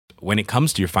when it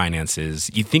comes to your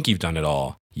finances, you think you've done it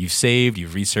all. You've saved,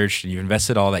 you've researched, and you've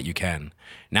invested all that you can.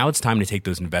 Now it's time to take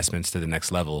those investments to the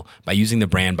next level by using the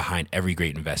brand behind every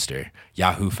great investor,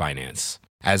 Yahoo Finance.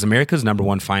 As America's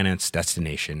 #1 finance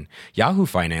destination, Yahoo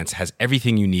Finance has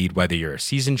everything you need, whether you're a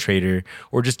seasoned trader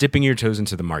or just dipping your toes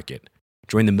into the market.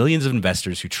 Join the millions of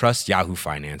investors who trust Yahoo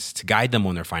Finance to guide them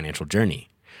on their financial journey.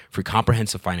 For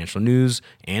comprehensive financial news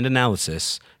and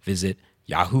analysis, visit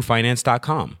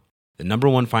yahoofinance.com, the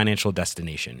 #1 financial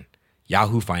destination,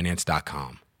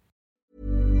 yahoofinance.com.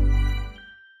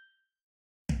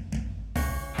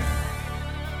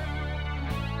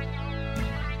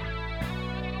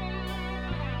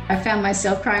 I found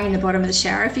myself crying in the bottom of the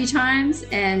shower a few times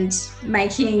and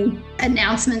making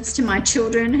announcements to my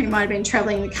children who might have been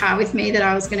traveling in the car with me that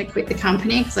I was going to quit the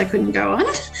company because I couldn't go on.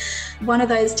 One of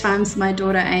those times, my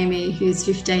daughter Amy, who's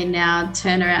 15 now,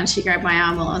 turned around, she grabbed my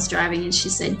arm while I was driving and she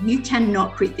said, "You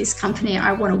cannot quit this company.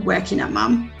 I want to work in it,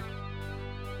 Mum."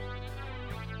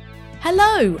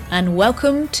 Hello and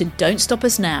welcome to Don't Stop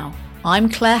Us Now. I'm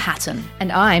Claire Hatton.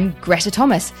 And I'm Greta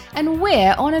Thomas, and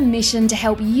we're on a mission to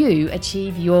help you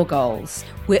achieve your goals.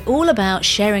 We're all about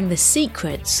sharing the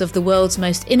secrets of the world's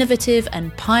most innovative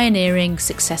and pioneering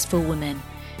successful women.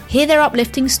 Hear their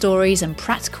uplifting stories and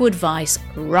practical advice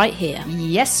right here.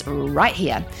 Yes, right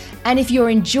here. And if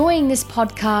you're enjoying this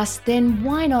podcast, then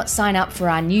why not sign up for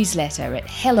our newsletter at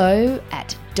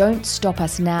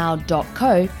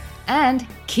hello@don'tstopusnow.co and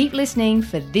keep listening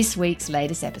for this week's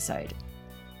latest episode.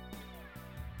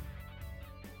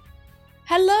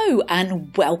 Hello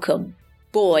and welcome.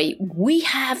 Boy, we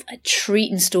have a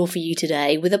treat in store for you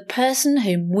today with a person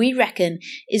whom we reckon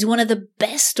is one of the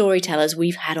best storytellers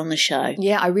we've had on the show.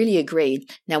 Yeah, I really agree.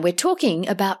 Now, we're talking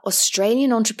about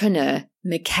Australian entrepreneur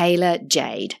Michaela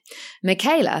Jade.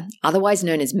 Michaela, otherwise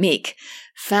known as Mick,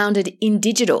 founded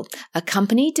InDigital, a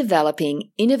company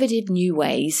developing innovative new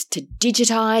ways to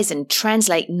digitize and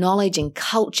translate knowledge and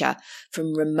culture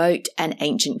from remote and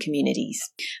ancient communities.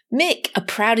 Mick, a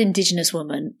proud Indigenous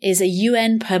woman, is a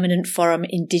UN Permanent Forum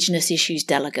Indigenous Issues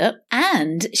delegate,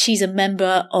 and she's a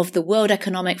member of the World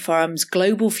Economic Forum's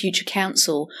Global Future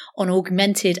Council on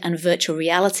Augmented and Virtual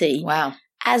Reality. Wow.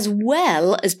 As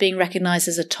well as being recognised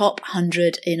as a top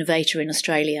 100 innovator in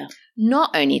Australia.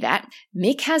 Not only that,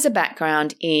 Mick has a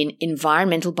background in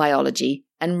environmental biology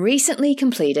and recently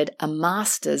completed a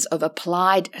Master's of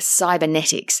Applied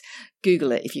Cybernetics.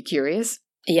 Google it if you're curious.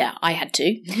 Yeah, I had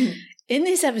to. In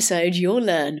this episode, you'll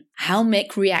learn how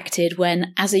Mick reacted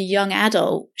when, as a young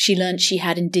adult, she learned she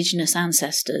had Indigenous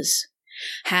ancestors.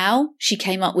 How she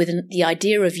came up with the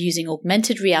idea of using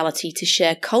augmented reality to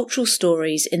share cultural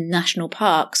stories in national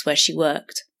parks where she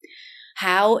worked.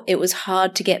 How it was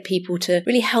hard to get people to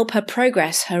really help her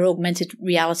progress her augmented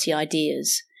reality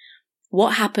ideas.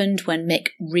 What happened when Mick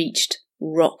reached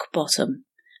rock bottom.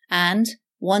 And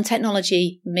one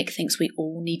technology Mick thinks we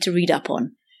all need to read up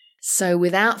on. So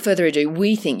without further ado,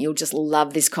 we think you'll just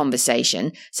love this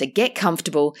conversation. So get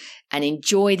comfortable and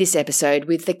enjoy this episode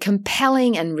with the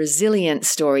compelling and resilient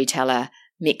storyteller,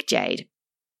 Mick Jade.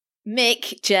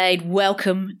 Mick Jade,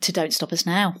 welcome to Don't Stop Us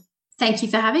Now. Thank you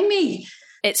for having me.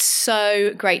 It's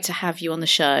so great to have you on the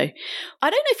show. I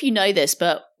don't know if you know this,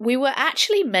 but we were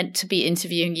actually meant to be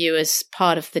interviewing you as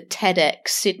part of the TEDx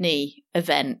Sydney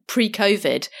event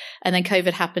pre-COVID, and then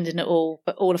COVID happened and it all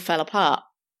fell apart.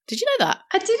 Did you know that?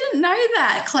 I didn't know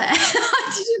that, Claire.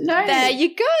 I didn't know. There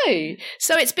you go.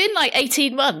 So it's been like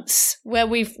 18 months where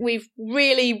we've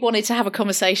really wanted to have a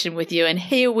conversation with you, and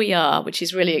here we are, which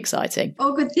is really exciting.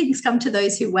 All good things come to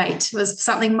those who wait was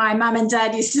something my mum and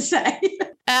dad used to say.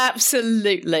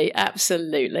 Absolutely,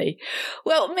 absolutely.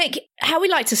 Well, Mick, how we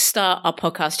like to start our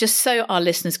podcast, just so our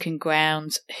listeners can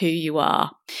ground who you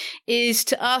are, is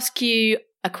to ask you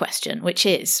a question, which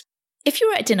is, if you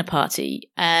were at a dinner party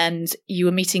and you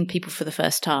were meeting people for the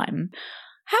first time,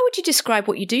 how would you describe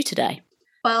what you do today?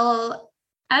 Well,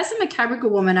 as a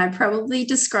Macabrigal woman, I'd probably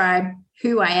describe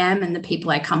who I am and the people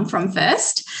I come from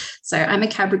first. So I'm a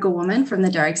Cabrigal woman from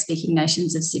the Darug-speaking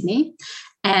nations of Sydney,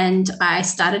 and I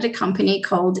started a company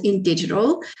called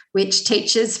InDigital, which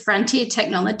teaches frontier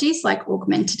technologies like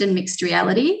augmented and mixed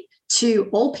reality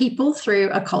to all people through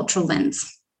a cultural lens.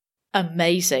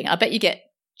 Amazing. I bet you get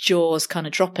jaws kind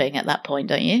of dropping at that point,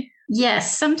 don't you?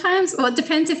 Yes, sometimes. Well, it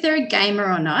depends if they're a gamer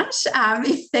or not.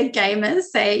 If they're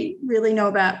gamers, they really know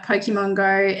about Pokemon Go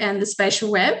and the spatial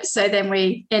web. So then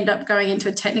we end up going into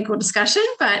a technical discussion.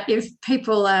 But if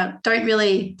people don't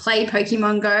really play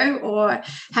Pokemon Go or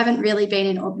haven't really been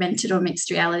in augmented or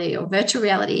mixed reality or virtual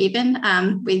reality even,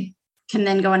 we can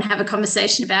then go and have a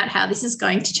conversation about how this is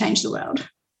going to change the world.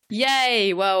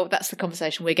 Yay! Well, that's the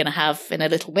conversation we're going to have in a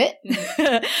little bit.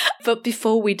 But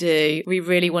before we do, we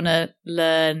really want to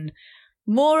learn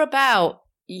more about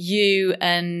you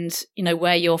and,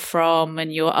 where you're from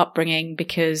and your upbringing,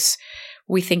 because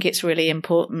we think it's really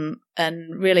important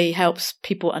and really helps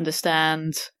people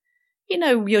understand,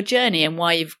 your journey and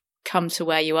why you've come to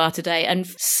where you are today. And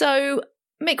so,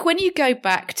 Mick, when you go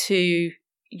back to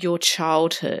your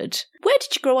childhood, where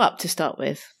did you grow up to start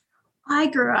with? I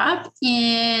grew up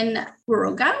in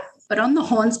Wahroonga, but on the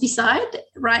Hornsby side,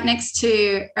 right next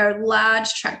to a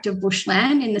large tract of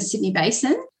bushland in the Sydney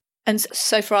Basin. And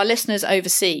so for our listeners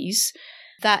overseas,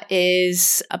 that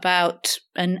is about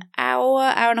an hour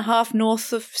and a half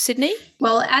north of Sydney?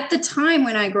 Well, at the time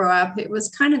when I grew up, it was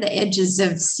kind of the edges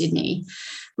of Sydney.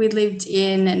 We lived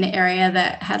in an area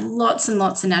that had lots and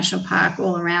lots of national park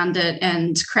all around it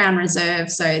and Crown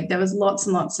Reserve. So there was lots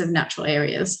and lots of natural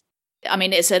areas. I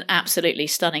mean, it's an absolutely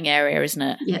stunning area, isn't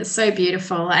it? Yeah, it's so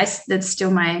beautiful. That's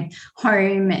still my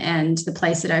home and the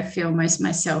place that I feel most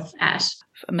myself at.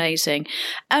 Amazing.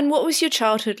 And what was your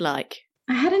childhood like?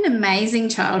 I had an amazing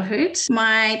childhood.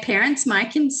 My parents,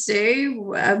 Mike and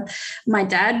Sue, my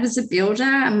dad was a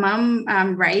builder. Mum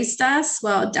raised us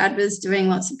while Dad was doing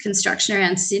lots of construction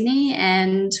around Sydney,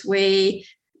 and we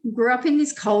grew up in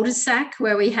this cul-de-sac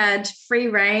where we had free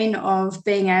reign of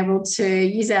being able to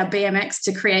use our BMX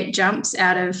to create jumps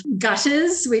out of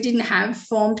gutters. We didn't have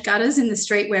formed gutters in the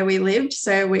street where we lived,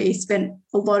 so we spent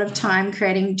a lot of time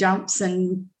creating jumps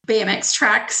and BMX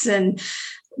tracks and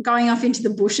going off into the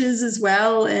bushes as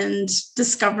well and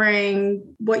discovering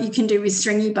what you can do with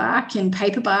stringy bark and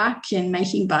paper bark and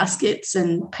making baskets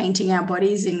and painting our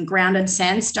bodies in grounded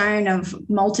sandstone of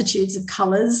multitudes of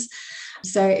colours.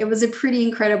 So it was a pretty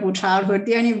incredible childhood.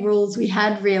 The only rules we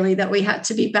had really that we had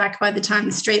to be back by the time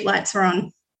the street lights were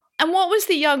on. And what was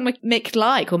the young Mick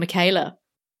like, or Michaela?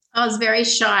 I was very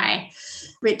shy,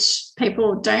 which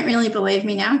people don't really believe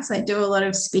me now because I do a lot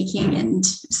of speaking and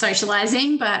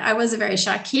socializing, but I was a very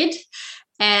shy kid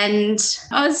and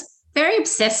I was very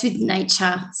obsessed with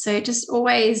nature. So just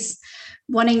always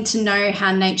wanting to know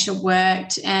how nature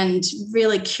worked and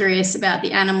really curious about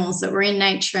the animals that were in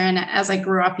nature. And as I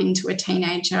grew up into a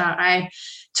teenager, I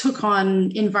took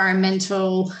on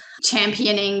environmental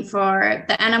championing for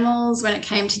the animals. When it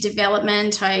came to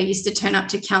development, I used to turn up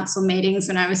to council meetings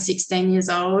when I was 16 years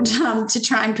old to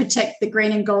try and protect the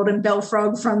green and golden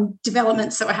bellfrog from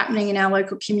developments that were happening in our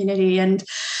local community. And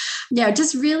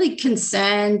just really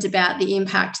concerned about the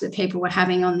impact that people were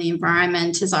having on the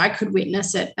environment as I could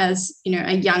witness it as,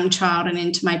 a young child and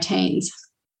into my teens.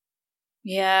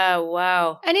 Yeah,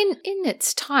 wow. And in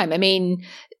its time, I mean,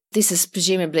 this is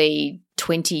presumably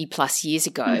 20 plus years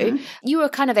ago, you were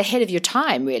kind of ahead of your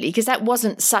time, really, because that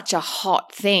wasn't such a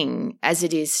hot thing as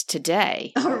it is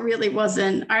today. Oh, it really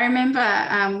wasn't. I remember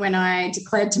when I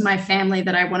declared to my family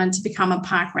that I wanted to become a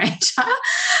park ranger.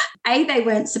 They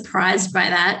weren't surprised by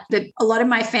that, but a lot of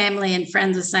my family and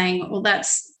friends are saying, well,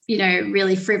 that's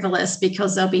really frivolous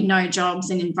because there'll be no jobs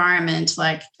in environment.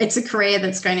 Like, it's a career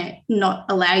that's going to not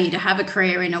allow you to have a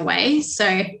career in a way.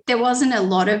 So there wasn't a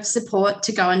lot of support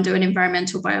to go and do an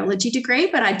environmental biology degree,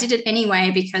 but I did it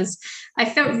anyway because I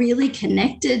felt really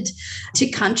connected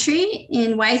to country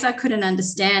in ways I couldn't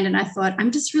understand. And I thought,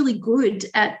 I'm just really good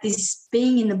at this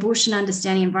being in the bush and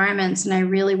understanding environments. And I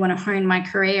really want to hone my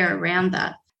career around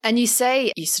that. And you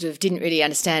say you sort of didn't really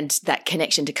understand that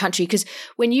connection to country because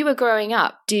when you were growing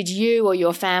up, did you or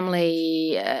your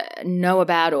family know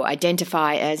about or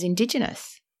identify as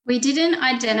Indigenous? We didn't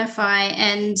identify,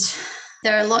 and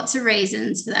there are lots of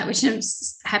reasons for that, which I'm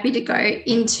happy to go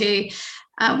into.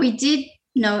 We did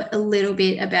know a little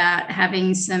bit about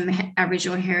having some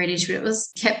Aboriginal heritage, but it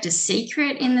was kept a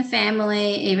secret in the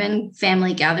family, even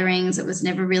family gatherings. It was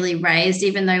never really raised,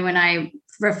 even though when I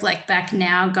reflect back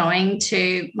now, going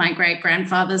to my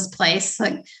great-grandfather's place,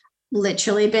 like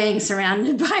literally being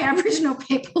surrounded by Aboriginal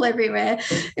people everywhere,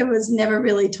 it was never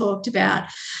really talked about.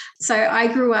 So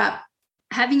I grew up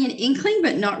having an inkling,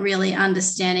 but not really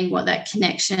understanding what that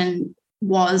connection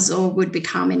was or would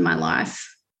become in my life.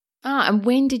 And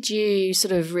when did you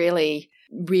sort of really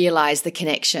realize the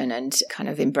connection and kind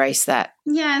of embrace that?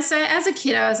 Yeah, so as a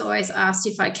kid, I was always asked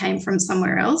if I came from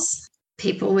somewhere else.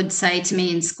 People would say to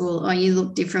me in school, oh, you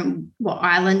look different. What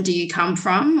island do you come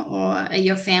from? Or are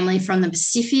your family from the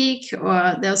Pacific?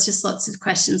 Or there was just lots of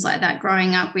questions like that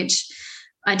growing up, which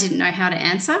I didn't know how to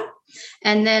answer.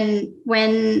 And then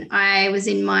when I was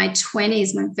in my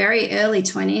 20s, my very early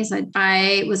 20s,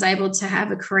 I was able to have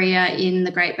a career in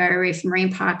the Great Barrier Reef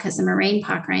Marine Park as a marine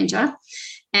park ranger.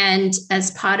 And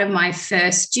as part of my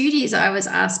first duties, I was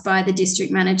asked by the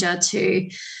district manager to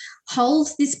hold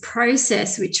this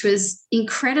process, which was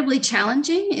incredibly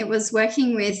challenging. It was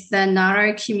working with the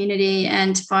Ngaro community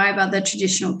and 5 other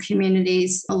traditional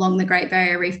communities along the Great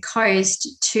Barrier Reef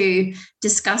coast to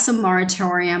discuss a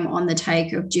moratorium on the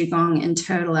take of dugong and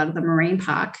turtle out of the marine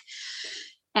park.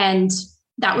 And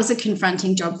that was a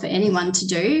confronting job for anyone to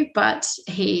do, but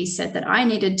he said that I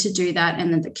needed to do that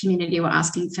and that the community were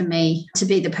asking for me to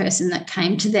be the person that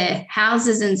came to their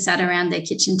houses and sat around their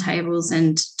kitchen tables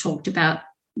and talked about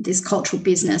this cultural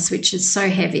business, which is so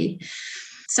heavy.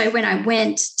 So when I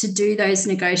went to do those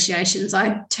negotiations,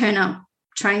 I'd turn up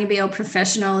trying to be all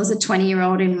professional as a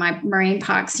 20-year-old in my Marine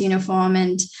Parks uniform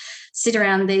and sit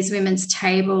around these women's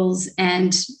tables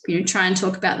and try and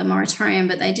talk about the moratorium,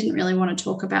 but they didn't really want to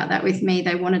talk about that with me.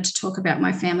 They wanted to talk about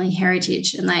my family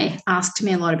heritage, and they asked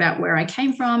me a lot about where I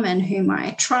came from and who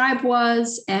my tribe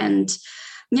was, and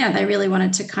they really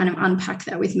wanted to kind of unpack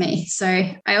that with me. So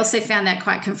I also found that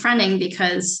quite confronting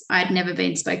because I'd never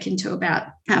been spoken to about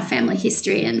our family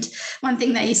history. And one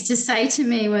thing they used to say to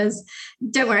me was,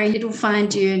 "Don't worry, it'll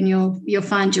find you and you'll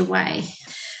find your way."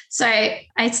 So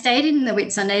I stayed in the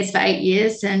Whitsundays for 8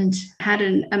 years and had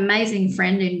an amazing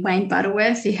friend in Wayne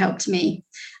Butterworth who helped me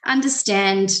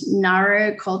understand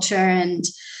Ngaro culture and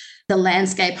the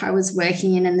landscape I was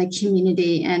working in and the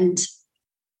community. And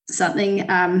something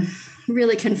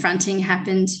really confronting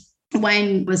happened.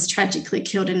 Wayne was tragically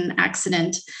killed in an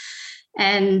accident.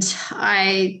 And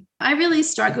I really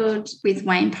struggled with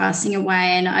Wayne passing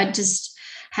away. And I just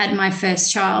had my first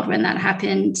child when that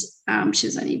happened. She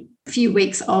was only a few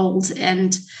weeks old,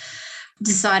 and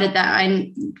decided that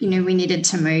we needed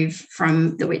to move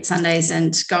from the Whitsundays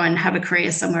and go and have a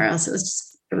career somewhere else.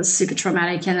 It was super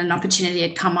traumatic, and an opportunity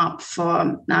had come up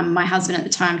for my husband at the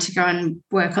time to go and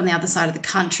work on the other side of the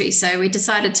country. So we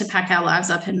decided to pack our lives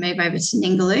up and move over to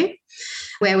Ningaloo,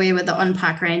 where we were the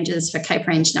on-park rangers for Cape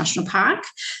Range National Park.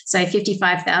 So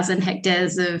 55,000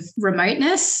 hectares of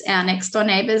remoteness. Our next door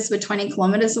neighbours were 20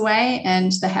 kilometres away,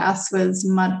 and the house was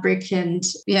mud brick, and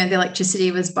the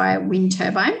electricity was by a wind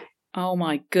turbine. Oh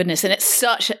my goodness. And it's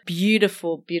such a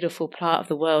beautiful, beautiful part of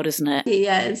the world, isn't it?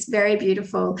 Yeah, it's very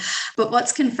beautiful. But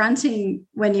what's confronting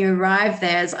when you arrive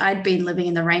there is I'd been living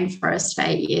in the rainforest for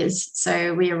 8 years.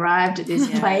 So we arrived at this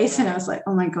place and I was like,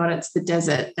 oh my God, it's the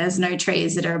desert. There's no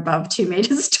trees that are above 2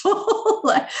 meters tall.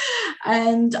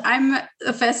 And I'm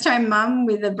a first-time mum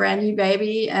with a brand new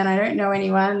baby and I don't know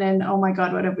anyone. And oh my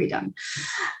God, what have we done?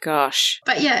 Gosh.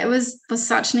 But yeah, it was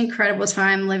such an incredible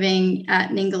time living at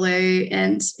Ningaloo,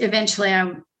 and eventually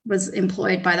I was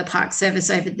employed by the Park Service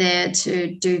over there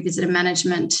to do visitor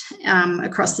management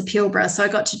across the Pilbara. So I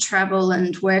got to travel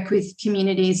and work with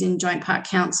communities in joint park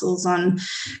councils on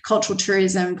cultural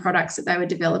tourism products that they were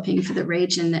developing for the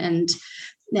region. And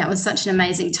that was such an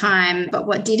amazing time. But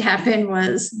what did happen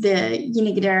was the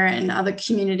Yinnigadera and other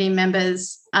community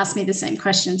members asked me the same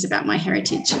questions about my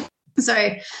heritage.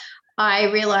 So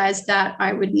I realised that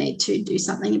I would need to do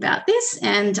something about this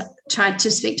and tried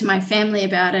to speak to my family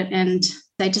about it, and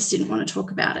they just didn't want to talk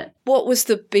about it. What was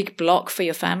the big block for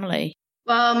your family?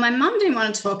 Well, my mum didn't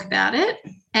want to talk about it,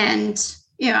 and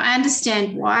I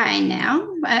understand why now.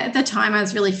 At the time, I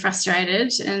was really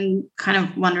frustrated and kind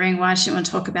of wondering why she didn't want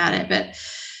to talk about it. But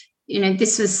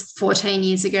this was 14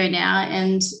 years ago now,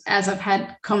 and as I've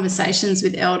had conversations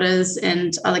with elders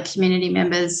and other community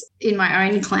members in my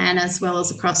own clan as well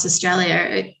as across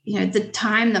Australia, the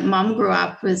time that Mum grew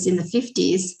up was in the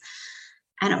 50s,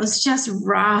 and it was just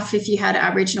rough if you had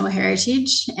Aboriginal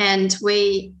heritage. And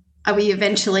we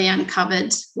eventually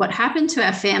uncovered what happened to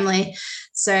our family.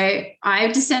 So I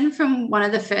descend from one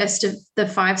of the first of the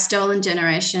 5 stolen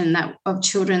generation of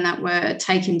children that were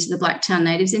taken to the Blacktown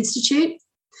Natives Institute.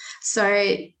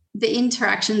 So the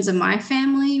interactions of my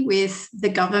family with the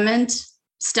government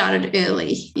started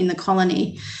early in the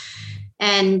colony,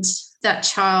 and that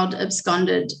child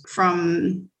absconded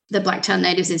from the Blacktown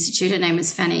Natives Institute. Her name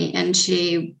was Fanny, and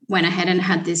she went ahead and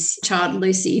had this child,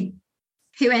 Lucy,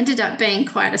 who ended up being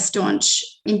quite a staunch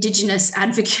Indigenous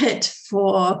advocate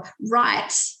for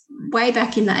rights way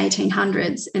back in the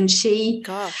 1800s. And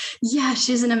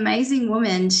she's an amazing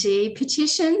woman. She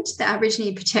petitioned the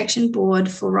Aborigine Protection Board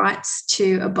for rights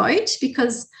to a boat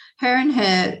because her and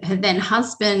her then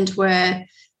husband were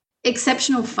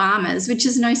exceptional farmers, which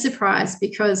is no surprise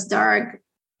because Darug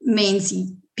means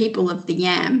people of the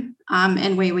yam,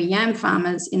 and we were yam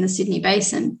farmers in the Sydney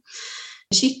Basin.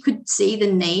 She could see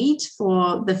the need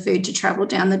for the food to travel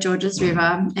down the Georges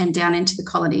River and down into the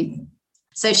colony.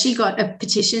 So she got a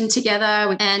petition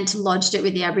together and lodged it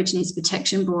with the Aborigines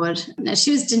Protection Board. Now,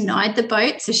 she was denied the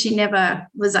boat, so she never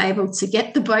was able to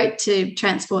get the boat to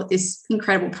transport this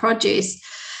incredible produce.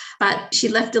 but she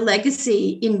left a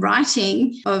legacy in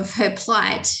writing of her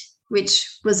plight, which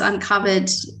was uncovered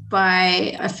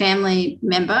by a family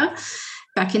member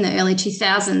back in the early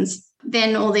 2000s.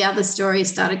 Then all the other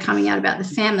stories started coming out about the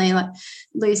family. Like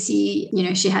Lucy,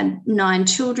 she had 9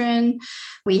 children.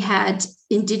 We had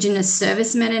Indigenous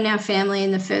servicemen in our family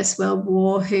in the First World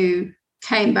War who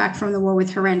came back from the war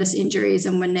with horrendous injuries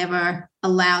and were never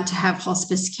allowed to have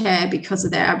hospice care because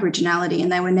of their Aboriginality,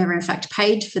 and they were never in fact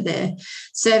paid for their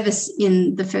service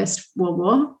in the First World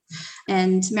War.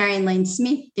 And Marion Lean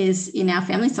Smith is in our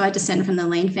family, so I descend from the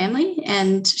Lean family,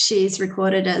 and she's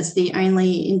recorded as the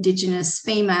only Indigenous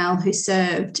female who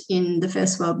served in the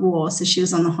First World War, so she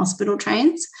was on the hospital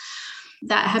trains.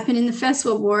 That happened in the First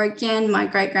World War again. My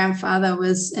great-grandfather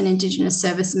was an Indigenous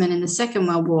serviceman in the Second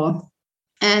World War,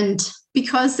 and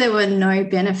because there were no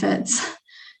benefits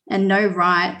and no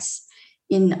rights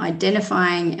in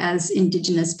identifying as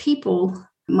Indigenous people,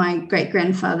 my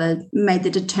great-grandfather made the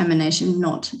determination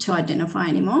not to identify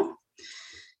anymore.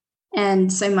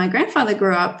 And so my grandfather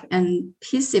grew up and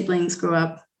his siblings grew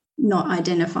up not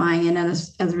identifying. And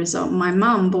as a result, my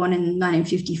mum, born in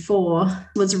 1954,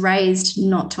 was raised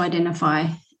not to identify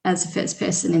as a first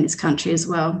person in this country as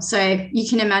well. So you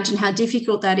can imagine how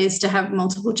difficult that is to have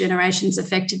multiple generations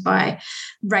affected by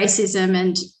racism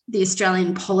and the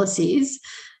Australian policies,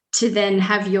 to then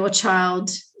have your child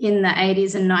in the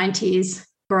 80s and 90s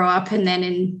grow up and then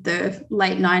in the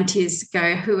late 90s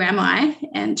go, who am I?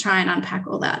 And try and unpack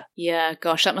all that. Yeah,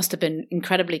 gosh, that must have been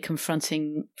incredibly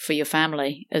confronting for your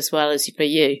family as well as for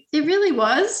you. It really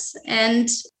was. And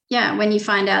yeah, when you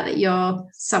find out that you're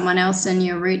someone else and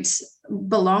your roots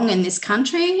belong in this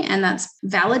country, and that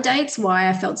validates why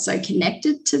I felt so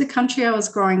connected to the country I was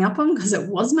growing up on, because it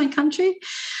was my country.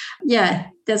 Yeah,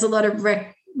 there's a lot of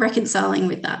reconciling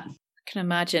with that. I can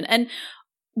imagine. And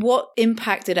what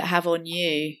impact did it have on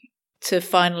you to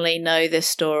finally know this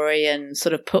story and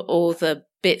sort of put all the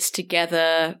bits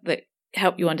together that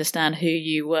help you understand who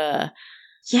you were?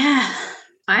 Yeah,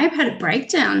 I've had a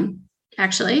breakdown,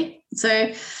 actually.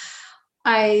 So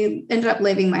I ended up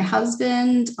leaving my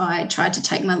husband. I tried to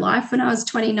take my life when I was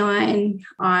 29.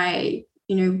 I,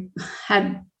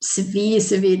 had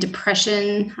severe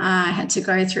depression. I had to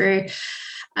go through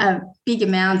a big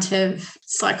amount of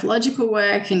psychological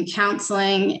work and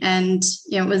counselling. And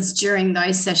it was during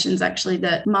those sessions actually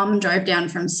that Mum drove down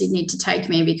from Sydney to take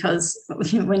me, because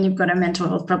when you've got a mental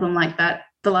health problem like that,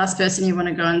 the last person you want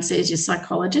to go and see is your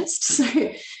psychologist.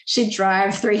 So she'd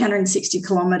drive 360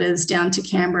 kilometres down to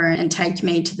Canberra and take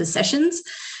me to the sessions.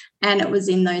 And it was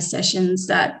in those sessions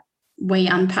that we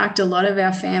unpacked a lot of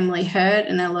our family hurt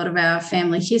and a lot of our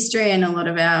family history and a lot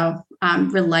of our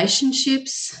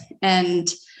relationships. And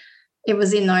it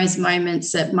was in those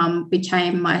moments that Mum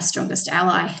became my strongest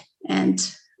ally. And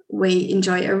we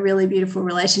enjoy a really beautiful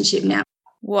relationship now.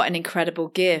 What an incredible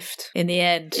gift in the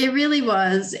end. It really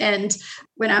was. And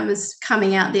when I was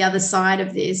coming out the other side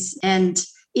of this, and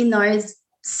in those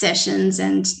sessions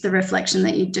and the reflection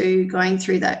that you do going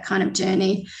through that kind of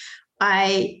journey,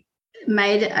 I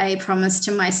made a promise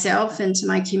to myself and to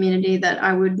my community that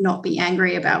I would not be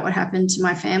angry about what happened to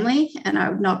my family, and I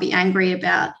would not be angry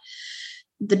about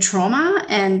the trauma,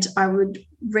 and I would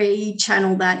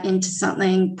rechannel that into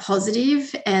something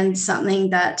positive and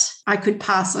something that I could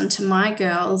pass on to my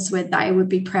girls, where they would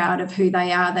be proud of who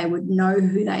they are, they would know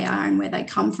who they are and where they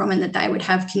come from, and that they would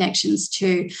have connections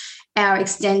to our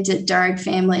extended Darug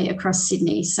family across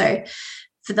Sydney. So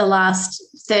for the last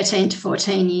 13 to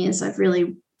 14 years, I've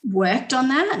really worked on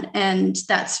that, and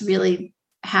that's really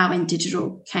how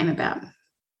Indigital came about.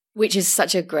 Which is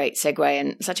such a great segue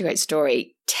and such a great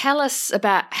story. Tell us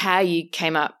about how you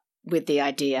came up with the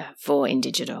idea for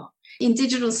Indigital.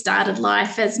 Indigital started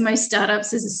life, as most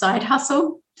startups, as a side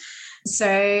hustle. So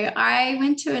I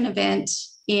went to an event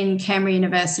in Canberra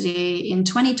University in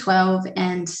 2012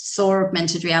 and saw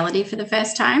augmented reality for the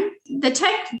first time. The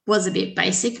tech was a bit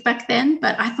basic back then,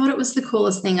 but I thought it was the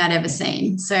coolest thing I'd ever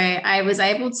seen. So I was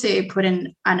able to put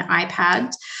an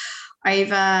iPad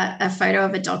over a photo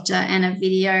of a doctor, and a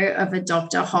video of a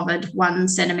doctor hovered 1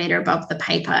 centimetre above the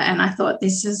paper. And I thought,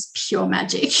 this is pure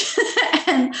magic.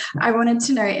 And I wanted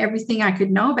to know everything I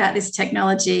could know about this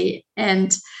technology.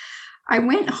 And I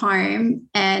went home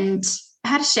and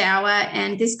had a shower,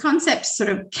 and this concept sort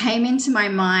of came into my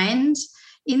mind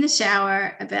in the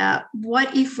shower about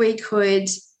what if we could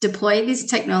deploy this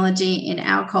technology in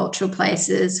our cultural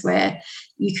places, where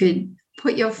you could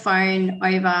put your phone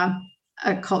over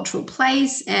a cultural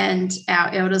place and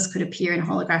our elders could appear in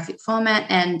holographic format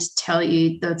and tell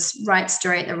you the right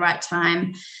story at the right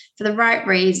time for the right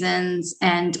reasons,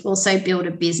 and also build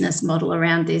a business model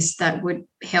around this that would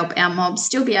help our mobs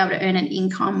still be able to earn an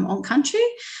income on country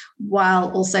while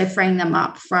also freeing them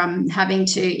up from having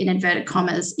to, in inverted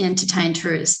commas, entertain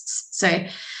tourists. So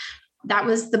that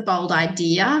was the bold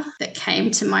idea that came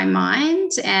to my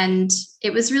mind. And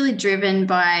it was really driven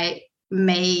by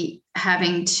me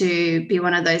having to be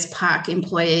one of those park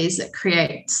employees that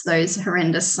creates those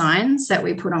horrendous signs that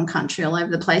we put on country all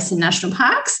over the place in national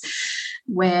parks,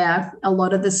 where a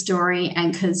lot of the story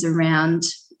anchors around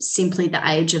simply the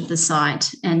age of the site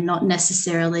and not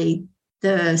necessarily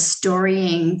the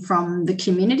storying from the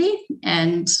community,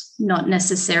 and not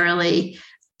necessarily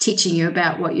teaching you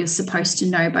about what you're supposed to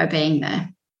know by being there.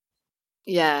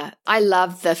 Yeah, I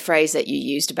love the phrase that you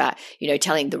used about,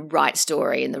 telling the right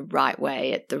story in the right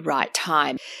way at the right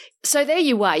time. So there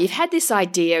you are. You've had this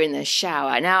idea in the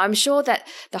shower. Now, I'm sure that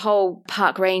the whole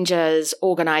Park Rangers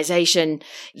organisation,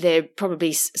 there are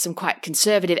probably some quite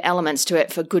conservative elements to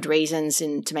it for good reasons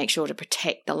and to make sure to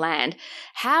protect the land.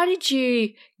 How did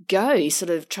you go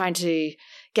sort of trying to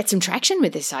get some traction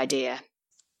with this idea?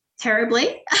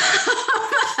 Terribly.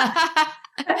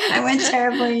 I went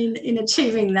terribly in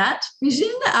achieving that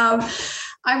vision.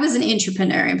 I was an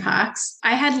entrepreneur in parks.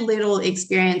 I had little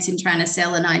experience in trying to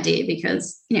sell an idea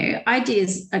because,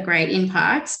 ideas are great in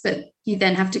parks, but you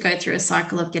then have to go through a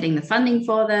cycle of getting the funding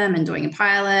for them and doing a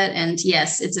pilot. And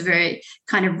yes, it's a very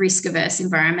kind of risk-averse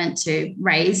environment to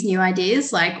raise new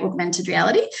ideas like augmented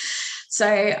reality. So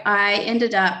I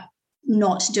ended up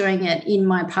not doing it in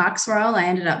my parks role. I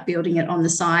ended up building it on the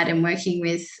side and working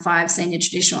with 5 senior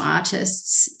traditional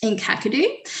artists in Kakadu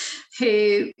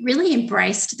who really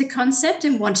embraced the concept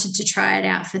and wanted to try it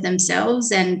out for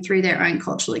themselves and through their own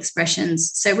cultural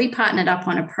expressions. So we partnered up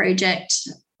on a project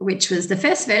which was the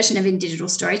first version of in digital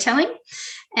storytelling.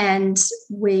 And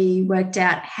we worked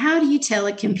out, how do you tell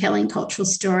a compelling cultural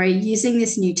story using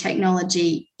this new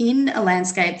technology in a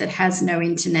landscape that has no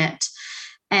internet,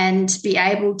 and be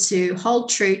able to hold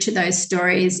true to those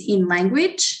stories in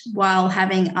language while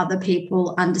having other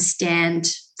people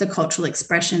understand the cultural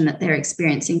expression that they're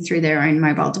experiencing through their own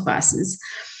mobile devices.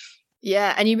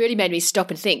 Yeah, and you really made me stop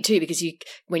and think too, because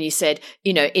when you said,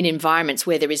 in environments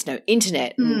where there is no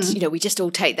internet, and, we just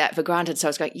all take that for granted. So I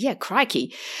was going, yeah,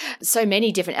 crikey, so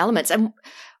many different elements. And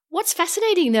what's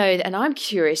fascinating though, and I'm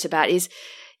curious about, is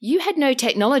you had no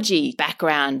technology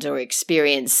background or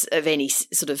experience of any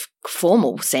sort of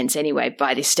formal sense anyway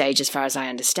by this stage, as far as I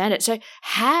understand it. So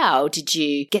how did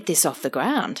you get this off the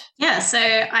ground? Yeah, so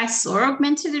I saw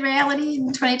augmented reality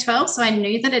in 2012, so I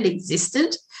knew that it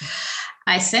existed.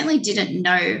 I certainly didn't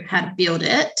know how to build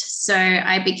it. So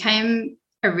I became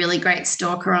a really great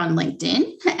stalker on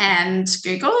LinkedIn and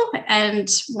Google and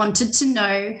wanted to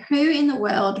know who in the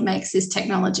world makes this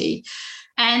technology.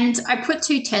 And I put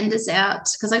 2 tenders out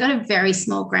because I got a very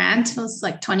small grant. It was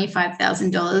like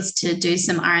 $25,000 to do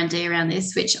some R&D around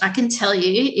this, which I can tell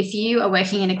you, if you are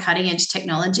working in a cutting edge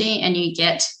technology and you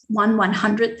get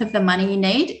 1/100th of the money you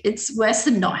need, it's worse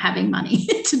than not having money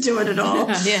to do it at all.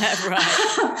 Yeah,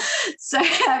 right. So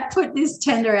I put this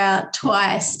tender out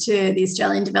twice to the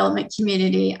Australian development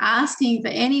community, asking for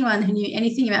anyone who knew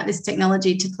anything about this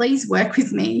technology to please work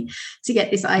with me to get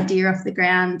this idea off the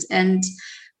ground. And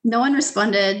no one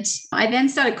responded. I then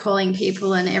started calling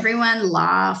people and everyone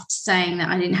laughed, saying that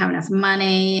I didn't have enough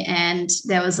money, and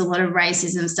there was a lot of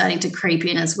racism starting to creep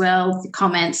in as well.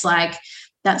 Comments like,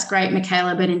 that's great,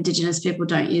 Michaela, but Indigenous people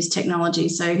don't use technology,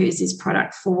 so who's this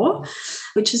product for?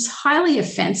 Which is highly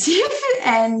offensive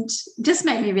and just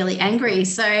made me really angry.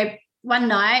 So one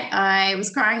night I was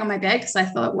crying on my bed because I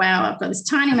thought, wow, I've got this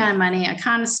tiny amount of money. I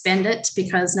can't spend it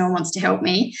because no one wants to help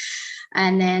me.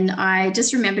 And then I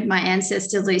just remembered my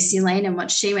ancestor, Lucy Lean, and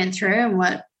what she went through and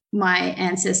what my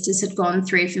ancestors had gone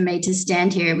through for me to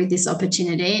stand here with this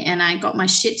opportunity. And I got my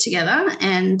shit together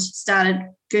and started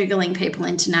Googling people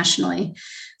internationally.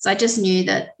 So I just knew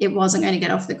that it wasn't going to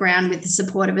get off the ground with the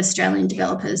support of Australian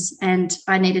developers, and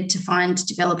I needed to find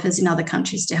developers in other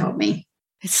countries to help me.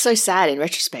 It's so sad in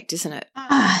retrospect, isn't it?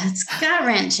 It's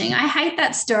gut-wrenching. I hate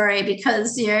that story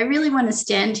because, I really want to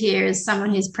stand here as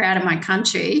someone who's proud of my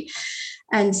country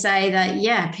and say that,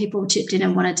 yeah, people chipped in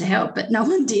and wanted to help, but no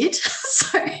one did.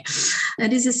 So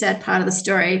it is a sad part of the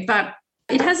story, but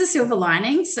it has a silver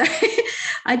lining. So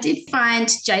I did find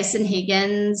Jason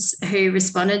Higgins, who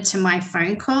responded to my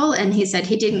phone call, and he said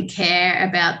he didn't care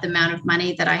about the amount of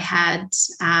money that I had.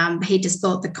 He just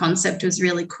thought the concept was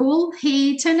really cool.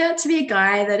 He turned out to be a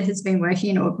guy that has been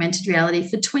working in augmented reality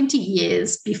for 20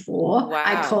 years before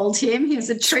I called him. He was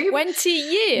a true 20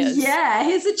 years. Yeah,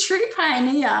 he's a true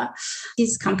pioneer.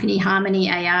 His company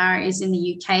Harmony AR is in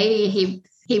the UK.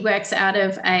 He He works out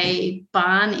of a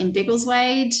barn in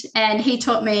Biggleswade, and he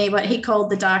taught me what he called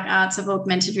the dark arts of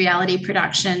augmented reality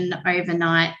production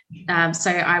overnight.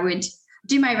 So I would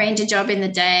do my ranger job in the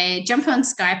day, jump on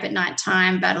Skype at night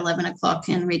time about 11 o'clock,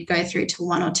 and we'd go through till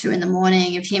 1 or 2 in the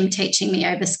morning of him teaching me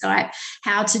over Skype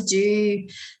how to do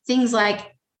things like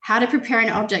how to prepare an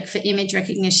object for image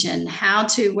recognition, how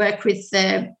to work with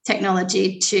the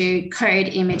technology to code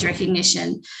image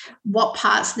recognition, what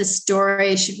parts of the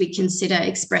story should we consider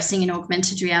expressing in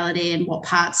augmented reality and what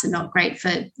parts are not great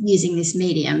for using this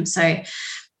medium. So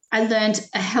I learned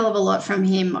a hell of a lot from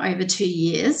him over 2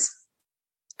 years.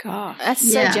 God,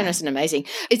 that's so generous and amazing.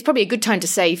 It's probably a good time to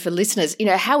say for listeners,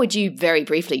 how would you very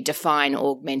briefly define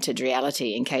augmented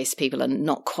reality in case people are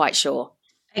not quite sure?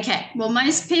 Okay, well,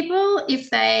 most people, if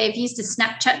they've used a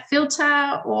Snapchat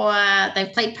filter or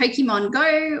they've played Pokemon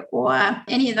Go or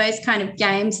any of those kind of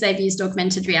games, they've used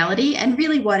augmented reality. And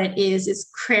really what it is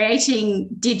creating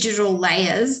digital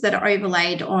layers that are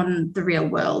overlaid on the real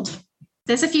world.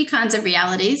 There's a few kinds of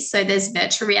realities. So there's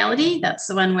virtual reality. That's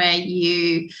the one where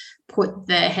you put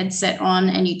the headset on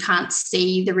and you can't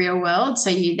see the real world. So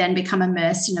you then become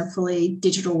immersed in a fully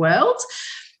digital world.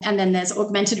 And then there's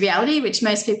augmented reality, which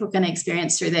most people can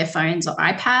experience through their phones or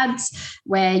iPads,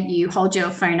 where you hold your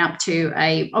phone up to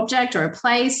an object or a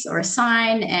place or a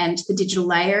sign, and the digital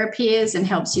layer appears and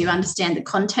helps you understand the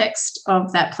context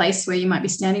of that place where you might be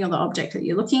standing or the object that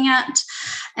you're looking at.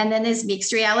 And then there's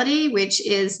mixed reality, which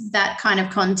is that kind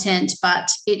of content, but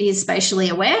it is spatially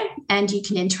aware and you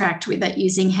can interact with it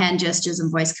using hand gestures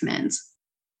and voice commands.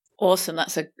 Awesome.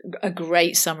 That's a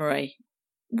great summary.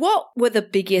 What were the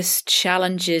biggest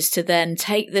challenges to then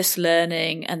take this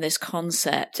learning and this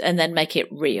concept and then make it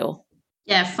real?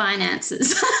 Yeah,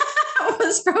 finances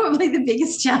was probably the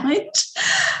biggest challenge.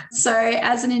 So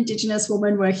as an Indigenous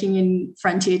woman working in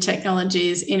frontier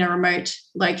technologies in a remote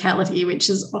locality, which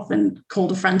is often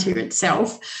called a frontier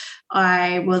itself,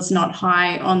 I was not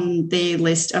high on the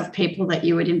list of people that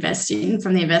you would invest in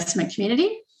from the investment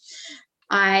community.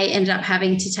 I ended up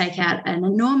having to take out an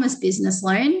enormous business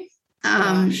loan,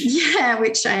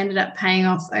 which I ended up paying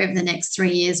off over the next 3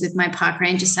 years with my park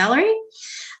ranger salary.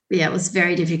 Yeah, it was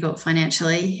very difficult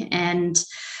financially. And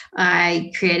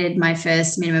I created my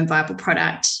first minimum viable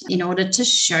product in order to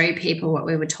show people what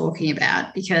we were talking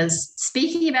about, because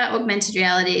speaking about augmented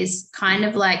reality is kind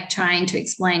of like trying to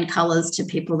explain colors to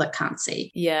people that can't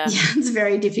see. Yeah, it's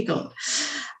very difficult.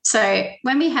 So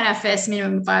when we had our first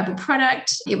minimum viable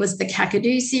product, it was the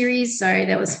Kakadu series. So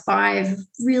there was 5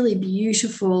 really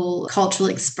beautiful cultural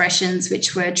expressions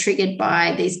which were triggered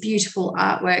by these beautiful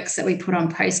artworks that we put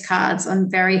on postcards on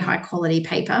very high quality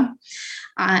paper.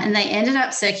 And they ended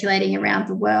up circulating around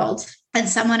the world. And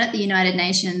someone at the United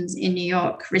Nations in New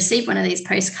York received one of these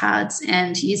postcards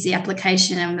and used the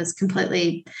application and was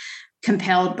completely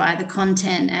compelled by the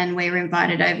content, and we were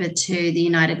invited over to the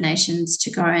United Nations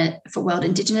to go for World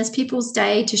Indigenous Peoples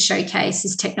Day to showcase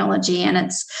this technology and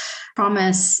its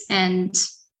promise and,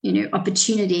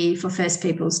 opportunity for First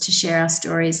Peoples to share our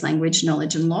stories, language,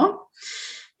 knowledge and law.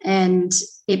 And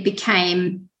it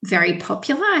became very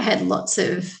popular. I had lots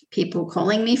of people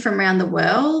calling me from around the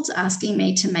world asking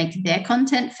me to make their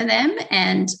content for them,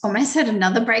 and almost had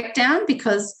another breakdown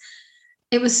because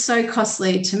it was so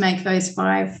costly to make those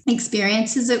 5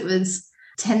 experiences. It was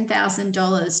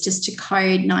 $10,000 just to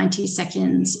code 90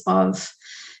 seconds of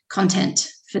content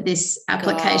for this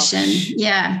application. Gosh.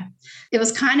 Yeah. It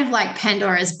was kind of like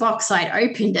Pandora's box. I'd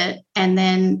opened it and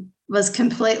then was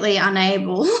completely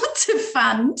unable to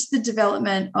fund the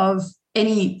development of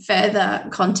any further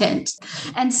content.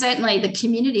 And certainly the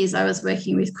communities I was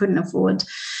working with couldn't afford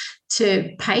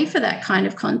to pay for that kind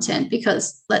of content,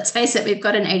 because let's face it, we've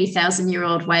got an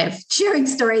 80,000-year-old way of sharing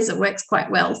stories that works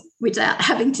quite well without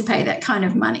having to pay that kind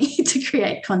of money to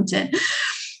create content.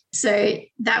 So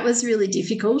that was really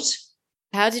difficult.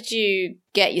 How did you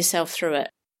get yourself through it?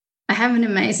 I have an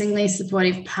amazingly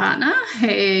supportive partner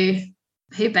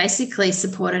who basically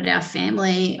supported our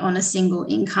family on a single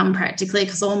income practically,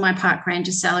 because all my park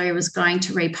ranger salary was going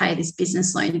to repay this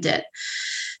business loan debt.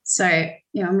 So,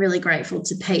 I'm really grateful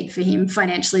to Pete for him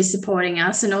financially supporting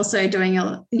us and also doing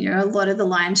a lot of the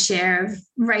lion's share of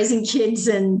raising kids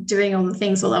and doing all the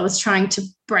things while I was trying to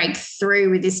break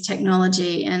through with this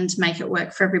technology and make it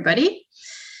work for everybody.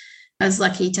 I was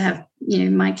lucky to have,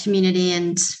 my community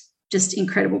and just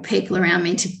incredible people around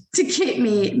me to keep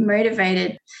me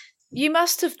motivated. You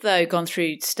must have, though, gone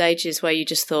through stages where you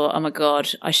just thought, oh, my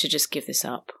God, I should just give this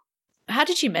up. How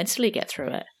did you mentally get through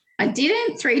it? I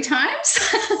didn't 3 times.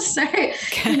 So,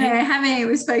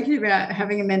 we've spoken about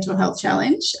having a mental health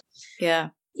challenge. Yeah.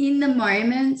 In the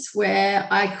moments where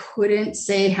I couldn't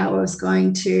see how I was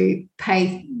going to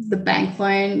pay the bank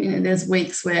loan, there's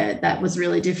weeks where that was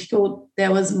really difficult.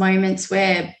 There was moments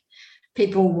where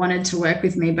people wanted to work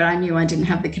with me, but I knew I didn't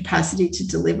have the capacity to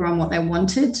deliver on what they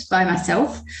wanted by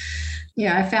myself.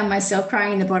 I found myself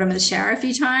crying in the bottom of the shower a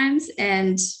few times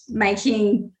and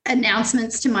making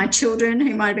announcements to my children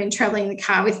who might have been traveling in the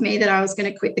car with me that I was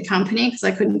going to quit the company because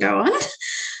I couldn't go on.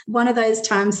 One of those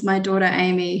times, my daughter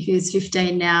Amy, who's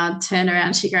 15 now, turned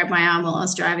around, she grabbed my arm while I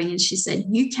was driving and she said,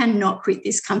 "You cannot quit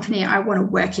this company. I want to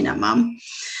work in it, Mum."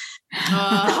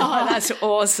 Oh, that's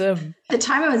awesome. The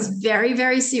time I was very,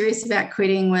 very serious about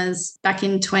quitting was back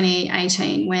in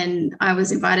 2018 when I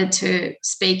was invited to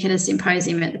speak at a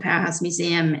symposium at the Powerhouse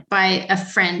Museum by a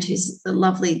friend who's a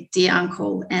lovely dear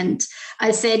uncle. And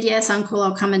I said, "Yes, uncle,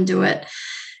 I'll come and do it."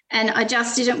 And I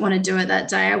just didn't want to do it that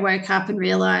day. I woke up and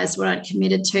realised what I'd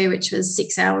committed to, which was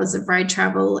 6 hours of road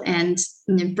travel and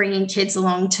bringing kids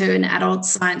along to an adult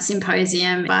science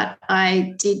symposium. But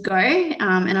I did go,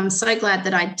 and I'm so glad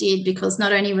that I did, because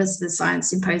not only was the science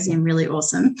symposium really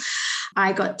awesome,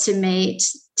 I got to meet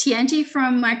Tianji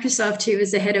from Microsoft, who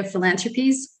was the head of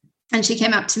philanthropies. And she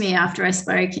came up to me after I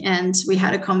spoke and we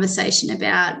had a conversation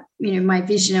about, my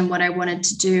vision and what I wanted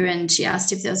to do. And she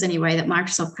asked if there was any way that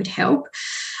Microsoft could help.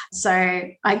 So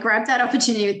I grabbed that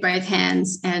opportunity with both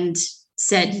hands and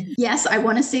said, yes, I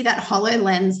want to see that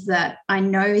HoloLens that I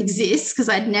know exists because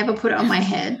I'd never put it on my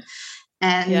head.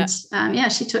 And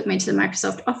she took me to the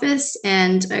Microsoft office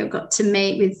and I got to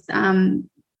meet with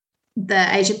the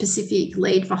Asia Pacific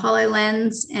lead for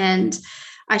HoloLens, and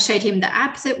I showed him the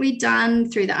app that we'd done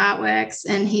through the artworks,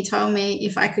 and he told me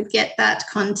if I could get that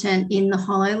content in the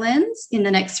HoloLens in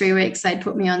the next 3 weeks, they'd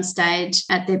put me on stage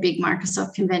at their big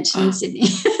Microsoft convention in Sydney.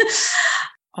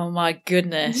 Oh, my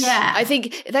goodness. Yeah. I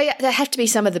think they have to be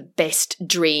some of the best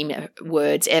dream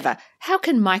words ever. How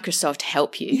can Microsoft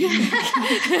help you? Yeah.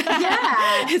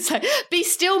 It's like, be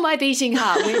still my beating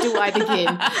heart. Where do I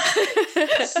begin?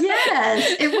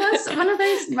 Yes. It was one of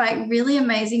those really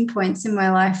amazing points in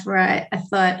my life where I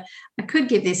thought I could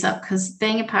give this up because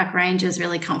being a park ranger is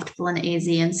really comfortable and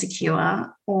easy and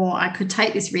secure, or I could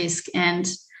take this risk and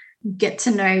get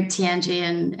to know Tianji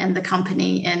and the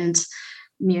company and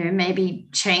maybe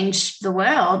change the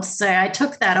world. So I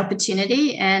took that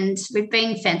opportunity, and we've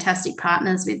been fantastic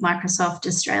partners with Microsoft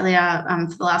Australia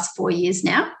for the last 4 years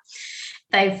now.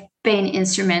 They've been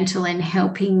instrumental in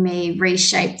helping me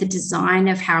reshape the design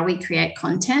of how we create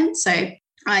content. So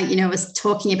I, was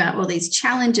talking about all these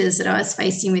challenges that I was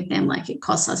facing with them, like it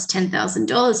costs us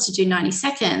 $10,000 to do 90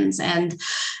 seconds and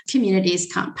communities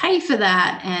can't pay for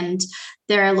that. And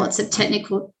there are lots of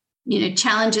technical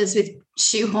challenges with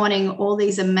shoehorning all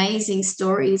these amazing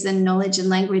stories and knowledge and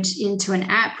language into an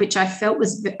app, which I felt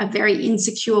was a very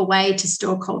insecure way to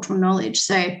store cultural knowledge.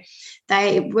 So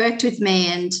they worked with me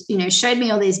and, showed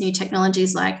me all these new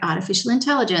technologies like artificial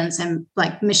intelligence and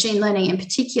like machine learning in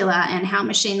particular, and how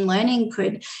machine learning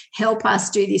could help us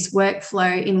do this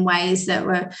workflow in ways that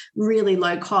were really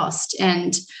low cost.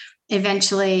 And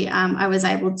eventually, I was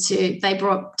able to, they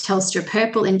brought Telstra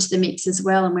Purple into the mix as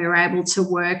well, and we were able to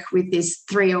work with these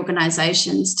 3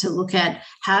 organisations to look at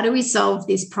how do we solve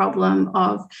this problem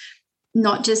of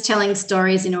not just telling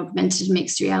stories in augmented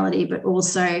mixed reality, but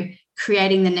also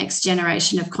creating the next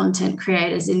generation of content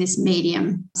creators in this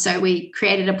medium. So we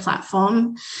created a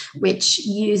platform which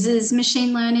uses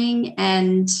machine learning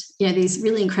and these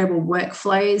really incredible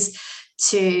workflows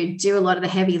to do a lot of the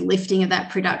heavy lifting of that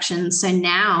production. So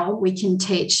now we can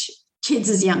teach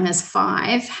kids as young as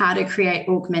 5 how to create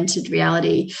augmented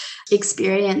reality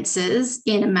experiences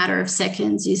in a matter of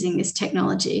seconds using this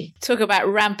technology. Talk about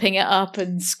ramping it up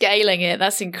and scaling it.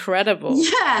 That's incredible.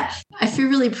 Yeah. I feel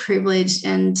really privileged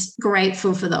and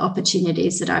grateful for the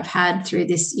opportunities that I've had through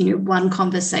this, one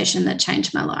conversation that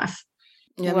changed my life.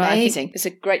 Amazing. Well, I think it's a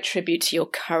great tribute to your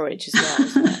courage as well,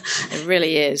 isn't it? It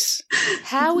really is.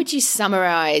 How would you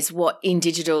summarize what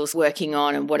InDigital's working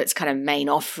on and what its kind of main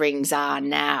offerings are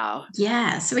now?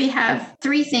 Yeah, so we have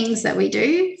 3 things that we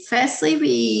do. Firstly,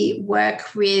 we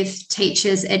work with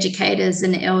teachers, educators,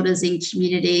 and elders in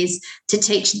communities to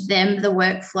teach them the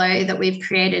workflow that we've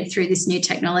created through this new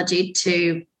technology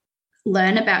to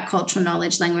learn about cultural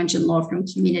knowledge, language, and law from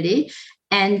community,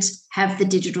 and have the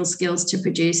digital skills to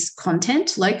produce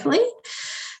content locally.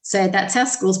 So that's our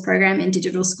schools program in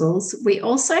Digital Schools. We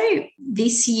also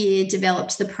this year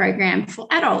developed the program for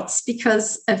adults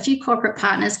because a few corporate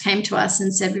partners came to us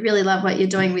and said, we really love what you're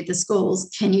doing with the schools.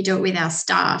 Can you do it with our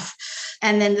staff?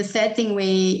 And then the third thing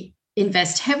we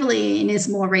invest heavily in is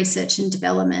more research and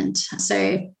development.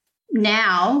 So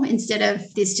now, instead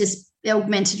of this just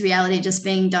augmented reality just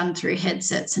being done through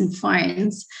headsets and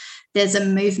phones, there's a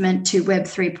movement to Web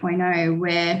 3.0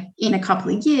 where in a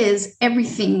couple of years,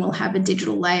 everything will have a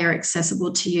digital layer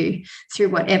accessible to you through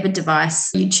whatever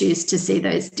device you choose to see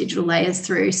those digital layers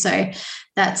through. So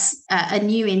that's a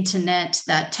new internet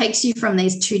that takes you from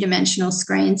these two-dimensional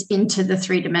screens into the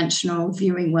three-dimensional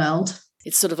viewing world.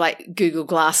 It's sort of like Google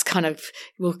Glass kind of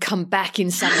will come back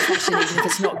in some fashion, even if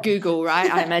it's not Google,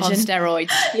 right? I imagine. On steroids.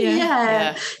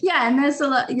 Yeah. And there's a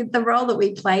lot, the role that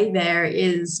we play there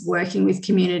is working with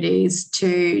communities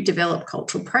to develop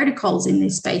cultural protocols in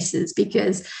these spaces,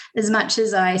 because as much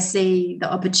as I see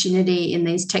the opportunity in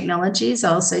these technologies,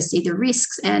 I also see the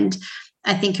risks. And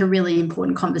I think a really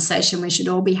important conversation we should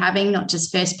all be having, not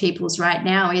just First Peoples right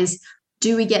now, is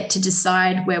do we get to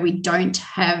decide where we don't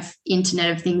have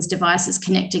Internet of Things devices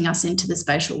connecting us into the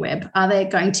spatial web? Are there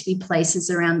going to be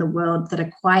places around the world that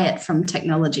are quiet from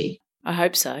technology? I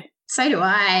hope so. So do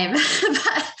I.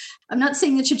 But I'm not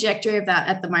seeing the trajectory of that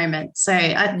at the moment. So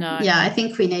I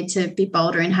think we need to be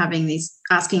bolder in asking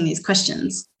these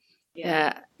questions.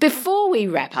 Yeah. Before we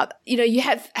wrap up, you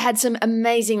have had some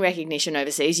amazing recognition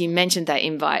overseas. You mentioned that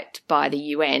invite by the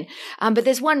UN, but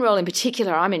there's one role in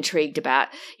particular I'm intrigued about.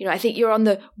 I think you're on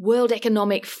the World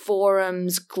Economic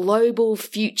Forum's Global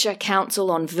Future Council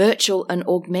on Virtual and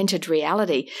Augmented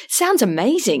Reality. Sounds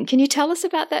amazing. Can you tell us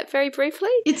about that very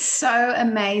briefly? It's so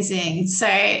amazing. So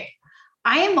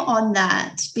I am on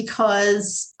that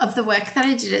because of the work that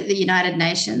I did at the United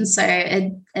Nations. So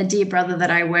a dear brother that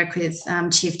I work with,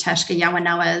 Chief Tashka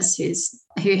Yawanawas,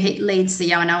 who leads the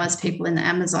Yawanawas people in the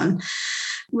Amazon,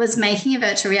 was making a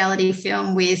virtual reality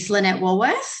film with Lynette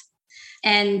Walworth.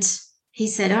 And he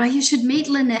said, oh, you should meet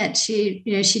Lynette. She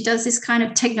does this kind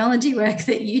of technology work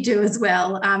that you do as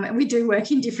well. And we do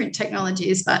work in different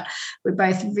technologies, but we're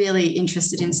both really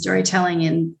interested in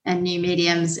storytelling and new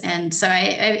mediums. And so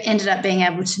I ended up being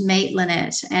able to meet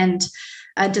Lynette, and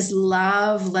I just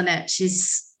love Lynette.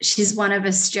 She's one of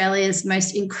Australia's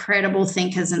most incredible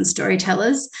thinkers and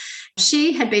storytellers.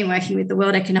 She had been working with the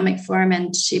World Economic Forum,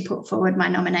 and she put forward my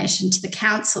nomination to the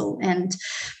council. And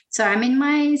so I'm in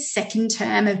my second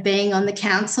term of being on the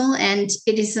council, and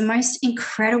it is the most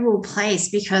incredible place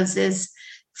because there's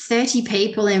 30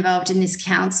 people involved in this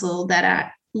council that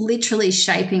are literally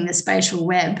shaping the spatial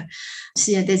web.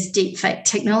 So, there's deepfake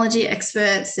technology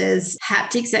experts, there's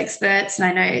haptics experts, and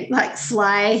I know like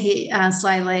Sly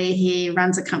Lee, he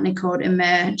runs a company called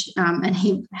Emerge, and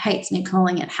he hates me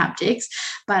calling it haptics,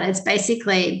 but it's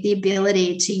basically the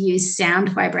ability to use sound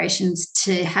vibrations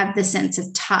to have the sense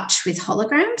of touch with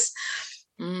holograms.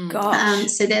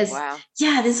 So there's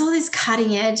all this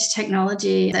cutting edge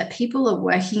technology that people are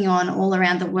working on all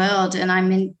around the world, and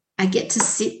I get to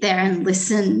sit there and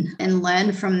listen and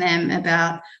learn from them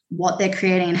about what they're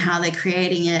creating and how they're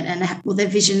creating it and their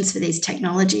visions for these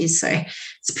technologies. So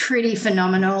it's pretty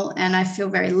phenomenal, and I feel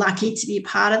very lucky to be a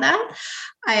part of that.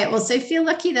 I also feel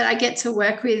lucky that I get to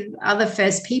work with other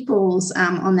First Peoples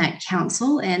on that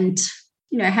council and,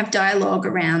 have dialogue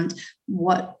around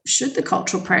what should the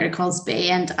cultural protocols be,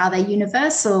 and are they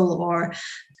universal, or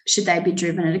should they be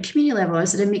driven at a community level, or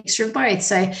is it a mixture of both?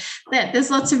 So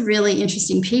there's lots of really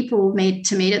interesting people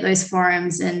to meet at those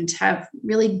forums and have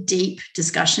really deep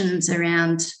discussions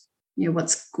around,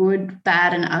 what's good,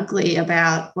 bad, and ugly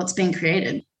about what's being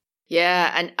created.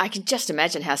 Yeah, and I can just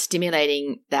imagine how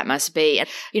stimulating that must be. And,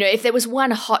 if there was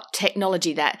one hot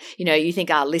technology that, you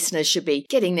think our listeners should be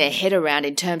getting their head around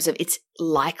in terms of its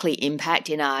likely impact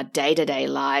in our day-to-day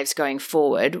lives going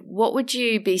forward, what would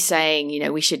you be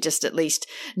saying, we should just at least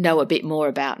know a bit more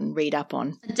about and read up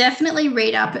on? Definitely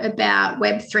read up about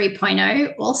Web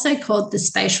 3.0, also called the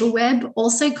spatial web,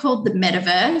 also called the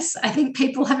metaverse. I think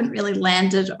people haven't really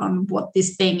landed on what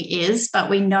this thing is, but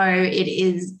we know it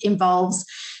involves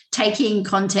taking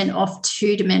content off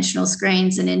two-dimensional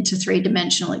screens and into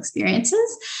three-dimensional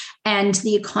experiences, and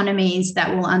the economies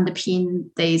that will underpin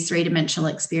these three-dimensional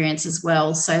experiences as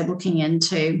well. So looking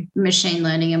into machine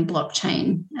learning and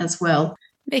blockchain as well.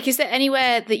 Mick, is there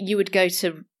anywhere that you would go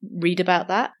to read about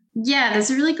that? Yeah, there's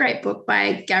a really great book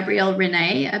by Gabrielle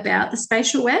Renee about the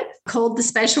spatial web called The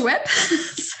Spatial Web.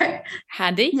 So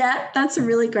handy. Yeah, that's a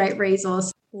really great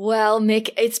resource. Well, Mick,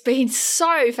 it's been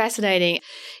so fascinating.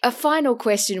 A final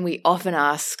question we often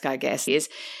ask, I guess, is,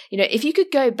 if you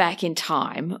could go back in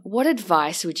time, what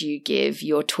advice would you give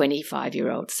your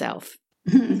 25-year-old self?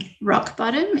 Rock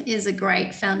bottom is a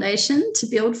great foundation to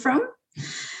build from.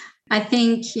 I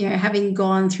think, having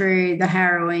gone through the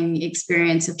harrowing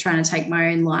experience of trying to take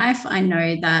my own life, I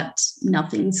know that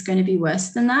nothing's going to be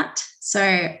worse than that.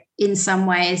 So in some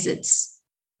ways, it's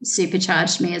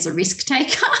supercharged me as a risk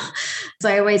taker. So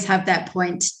I always have that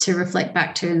point to reflect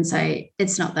back to and say,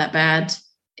 it's not that bad.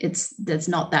 There's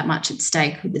not that much at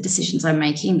stake with the decisions I'm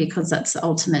making, because that's the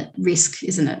ultimate risk,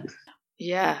 isn't it?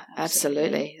 Yeah,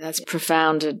 absolutely. That's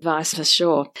profound advice for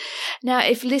sure. Now,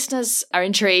 if listeners are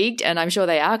intrigued, and I'm sure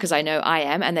they are because I know I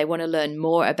am, and they want to learn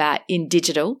more about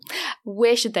InDigital,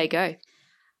 where should they go?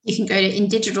 You can go to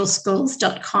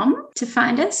indigitalschools.com to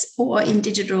find us, or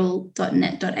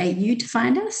indigital.net.au to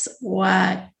find us,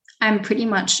 or I'm pretty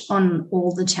much on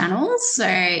all the channels. So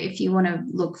if you want to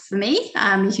look for me,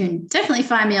 you can definitely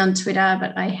find me on Twitter,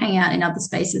 but I hang out in other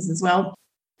spaces as well.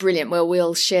 Brilliant. Well,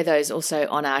 we'll share those also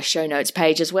on our show notes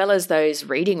page, as well as those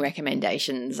reading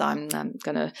recommendations. I'm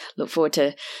going to look forward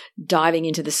to diving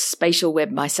into the spatial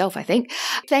web myself, I think.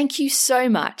 Thank you so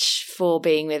much for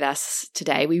being with us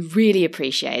today. We really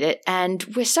appreciate it. And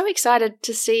we're so excited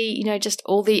to see, just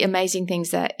all the amazing things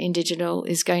that InDigital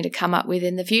is going to come up with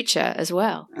in the future as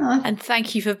well. And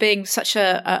thank you for being such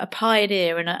a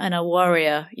pioneer and a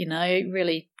warrior,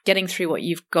 really getting through what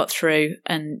you've got through,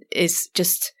 and is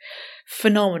just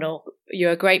phenomenal.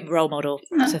 You're a great role model.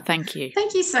 So thank you.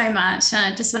 Thank you so much.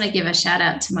 I just want to give a shout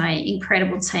out to my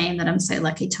incredible team that I'm so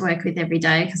lucky to work with every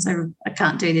day, because I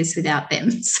can't do this without them.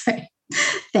 So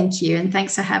thank you. And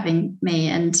thanks for having me.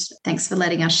 And thanks for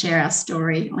letting us share our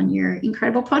story on your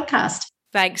incredible podcast.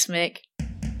 Thanks, Mick.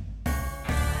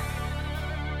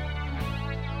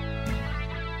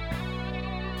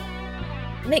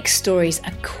 Mick's stories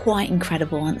are quite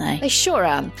incredible, aren't they? They sure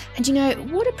are.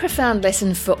 And what a profound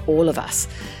lesson for all of us.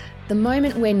 The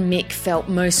moment when Mick felt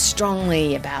most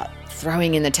strongly about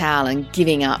throwing in the towel and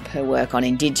giving up her work on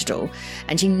InDigital,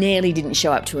 and she nearly didn't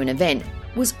show up to an event,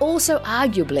 was also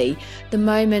arguably the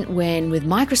moment when, with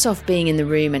Microsoft being in the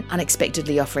room and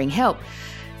unexpectedly offering help,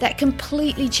 that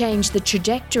completely changed the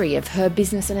trajectory of her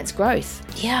business and its growth.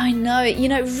 Yeah, I know. It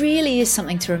really is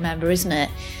something to remember, isn't it?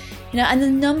 And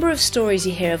the number of stories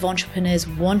you hear of entrepreneurs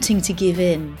wanting to give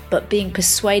in, but being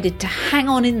persuaded to hang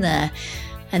on in there,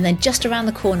 and then just around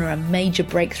the corner a major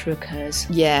breakthrough occurs.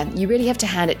 Yeah, you really have to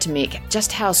hand it to Mick,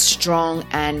 just how strong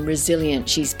and resilient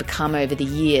she's become over the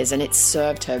years, and it's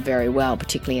served her very well,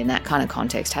 particularly in that kind of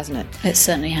context, hasn't it? It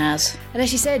certainly has. And as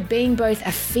she said, being both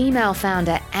a female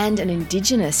founder and an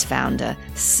Indigenous founder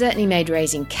certainly made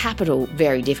raising capital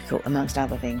very difficult, amongst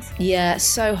other things. Yeah,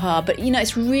 so hard. But,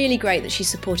 it's really great that she's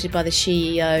supported by the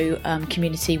CEO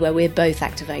community, where we're both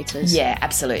activators. Yeah,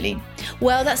 absolutely.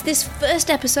 Well, that's this first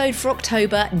episode for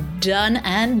October done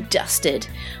and dusted.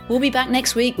 We'll be back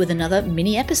next week with another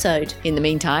mini episode. In the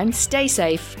meantime, stay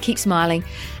safe, keep smiling,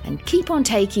 and keep on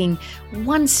taking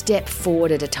one step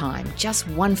forward at a time, just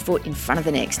one foot in front of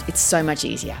the next. It's so much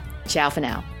easier. Ciao for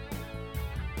now.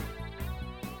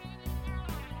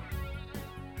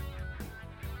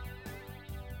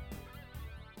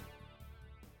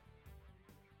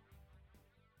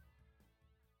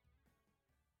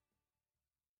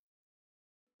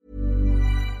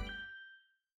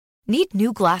 Need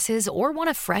new glasses or want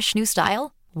a fresh new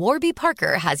style? Warby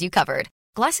Parker has you covered.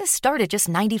 Glasses start at just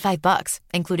 $95,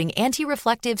 including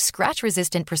anti-reflective,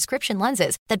 scratch-resistant prescription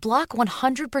lenses that block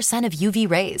 100% of UV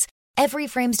rays. Every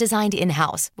frame's designed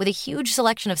in-house with a huge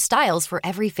selection of styles for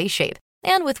every face shape.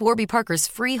 And with Warby Parker's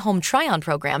free home try-on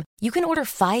program, you can order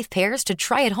 5 pairs to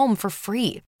try at home for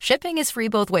free. Shipping is free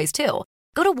both ways, too.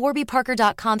 Go to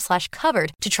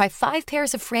warbyparker.com/covered to try 5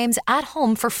 pairs of frames at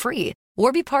home for free.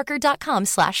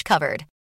 warbyparker.com/covered.